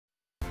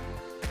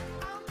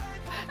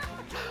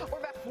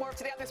More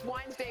today on this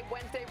Wednesday,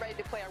 ready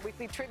to play our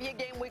weekly trivia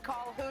game we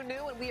call Who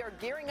Knew, and we are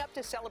gearing up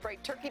to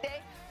celebrate Turkey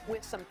Day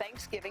with some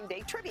Thanksgiving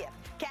Day trivia.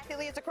 Kathie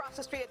Lee is across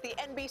the street at the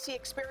NBC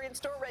Experience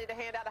store, ready to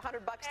hand out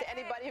 $100 to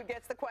anybody who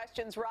gets the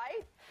questions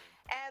right.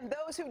 And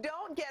those who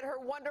don't get her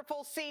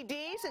wonderful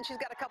CDs, and she's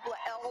got a couple of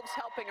elves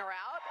helping her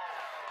out.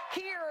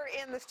 Here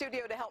in the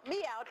studio to help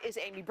me out is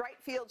Amy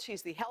Brightfield.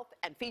 She's the health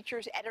and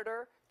features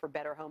editor for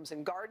Better Homes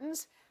and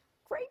Gardens.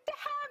 Great to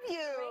have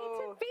you.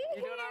 Great to be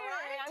here. You doing all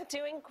right? I'm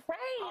doing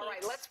great. All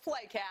right, let's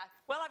play, Kath.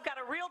 Well, I've got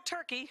a real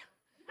turkey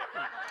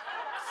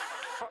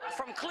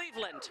from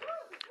Cleveland.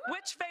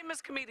 Which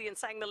famous comedian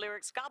sang the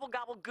lyrics, "Gobble,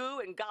 gobble, goo,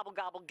 and gobble,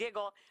 gobble,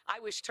 giggle,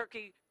 I wish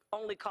turkey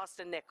only cost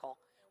a nickel"?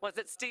 Was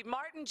it Steve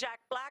Martin,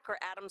 Jack Black, or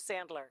Adam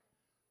Sandler?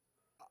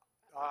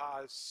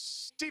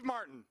 Steve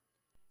Martin.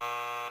 No,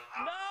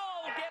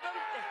 give him.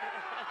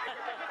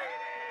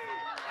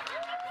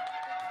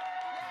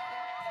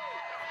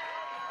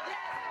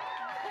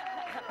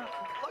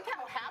 Look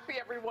how happy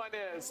everyone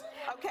is.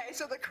 Okay,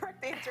 so the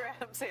correct answer,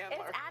 Adam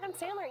Sandler. It's Adam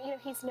Sandler. You know,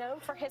 he's known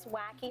for his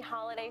wacky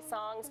holiday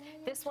songs.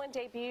 This one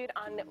debuted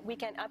on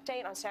Weekend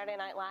Update on Saturday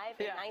Night Live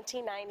in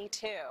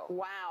 1992.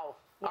 Wow.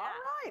 Yeah. All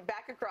right,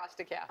 back across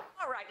to Kath.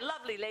 All right,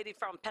 lovely lady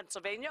from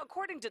Pennsylvania.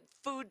 According to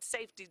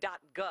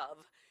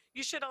foodsafety.gov,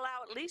 you should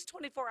allow at least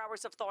 24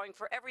 hours of thawing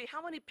for every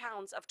how many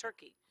pounds of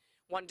turkey?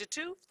 1 to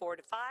 2, 4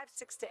 to 5,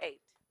 6 to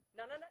 8.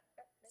 No.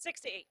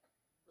 6 to 8.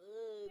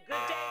 Ooh,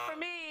 good day for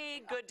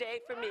me. Good day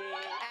for me.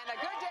 And a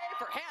good day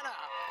for Hannah.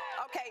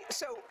 Okay,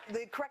 so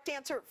the correct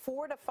answer,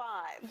 4 to 5.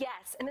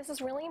 Yes, and this is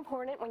really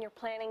important when you're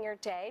planning your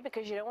day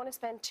because you don't want to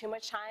spend too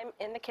much time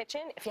in the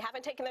kitchen. If you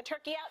haven't taken the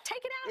turkey out,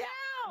 take it out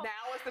now.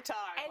 Now is the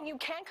time. And you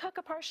can cook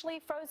a partially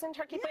frozen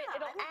turkey, but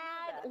it'll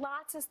add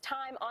lots of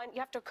time on. You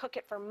have to cook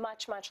it for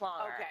much, much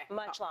longer. Okay.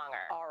 Much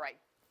longer. All right.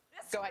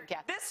 Go ahead,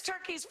 Kath. This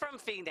turkey's from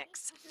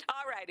Phoenix.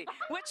 All righty.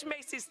 Which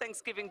Macy's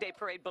Thanksgiving Day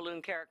Parade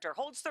balloon character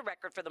holds the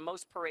record for the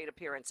most parade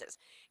appearances?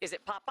 Is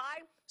it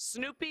Popeye,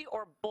 Snoopy,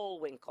 or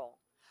Bullwinkle?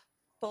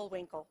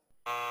 Bullwinkle.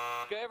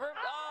 Give her.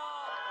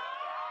 Oh!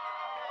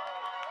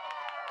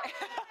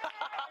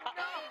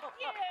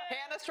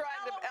 Hannah's trying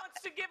Ella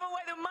wants to give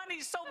away the money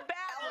so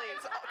badly.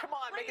 Come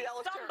on, make it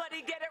Ella's turn.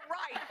 Somebody get it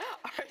right.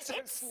 All right, so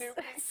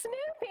Snoopy.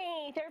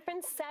 Snoopy. There have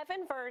been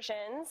 7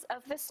 versions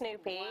of the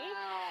Snoopy.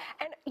 Wow.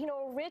 And, you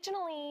know,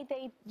 originally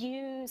they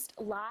used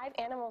live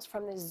animals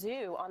from the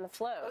zoo on the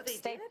floats. Oh, they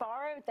did?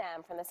 borrowed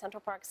them from the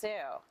Central Park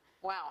Zoo.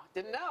 Wow,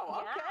 didn't know.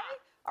 Yeah. Okay.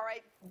 All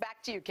right,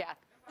 back to you, Kath.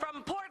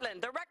 From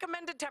Portland, the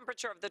recommended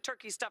temperature of the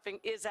turkey stuffing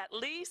is at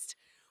least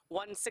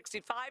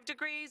 165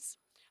 degrees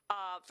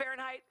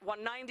Fahrenheit,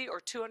 190, or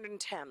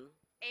 210.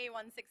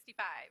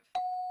 A165.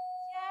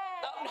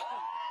 Oh, no.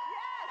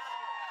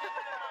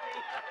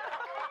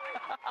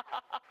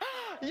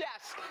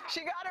 Yes, she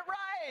got it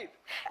right.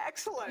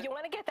 Excellent. You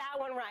want to get that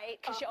one right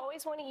because you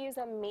always want to use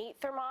a meat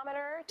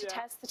thermometer to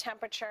test the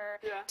temperature,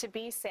 to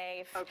be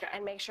safe,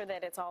 and make sure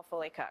that it's all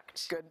fully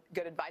cooked.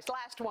 Good advice.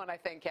 Last one, I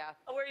think, Kath.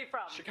 Oh, where are you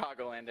from?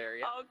 Chicagoland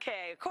area.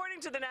 Okay.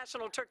 According to the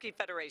National Turkey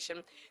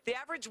Federation, the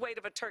average weight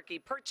of a turkey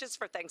purchased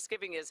for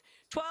Thanksgiving is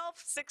 12,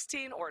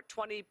 16, or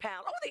 20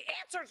 pounds. Oh, the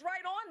answer's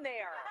right on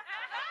there.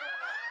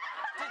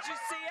 Did you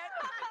see it?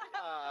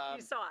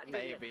 You saw it,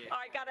 didn't maybe. you? All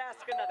right, got to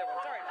ask another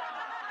one. Sorry.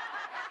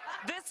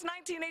 This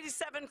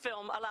 1987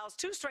 film allows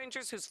 2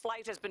 strangers whose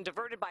flight has been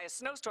diverted by a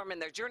snowstorm in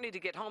their journey to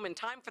get home in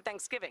time for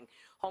Thanksgiving.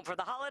 Home for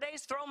the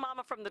holidays, Throw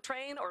Mama from the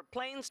Train, or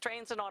Planes,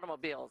 Trains, and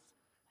Automobiles?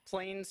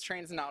 Planes,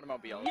 Trains, and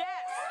Automobiles.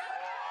 Yes!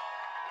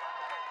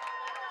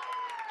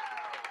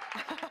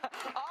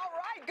 All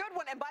right, good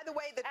one. And by the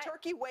way, the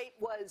turkey weight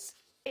was...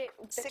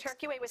 The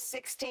turkey weight was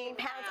 16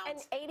 pounds, and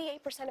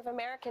 88% of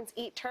Americans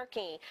eat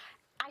turkey.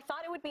 I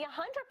thought it would be 100%,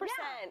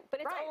 but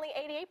it's only 88%.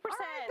 All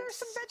right, there's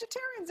some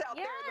vegetarians out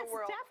there in the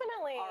world. Yes,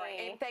 definitely. All right,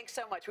 Amy, thanks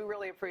so much. We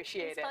really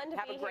appreciate it. It's fun to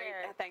Have be a great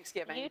here.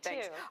 Thanksgiving. You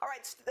Thanks. too. All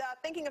right,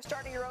 thinking of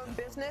starting your own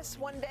business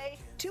one day?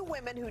 2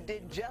 women who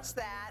did just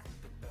that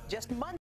just months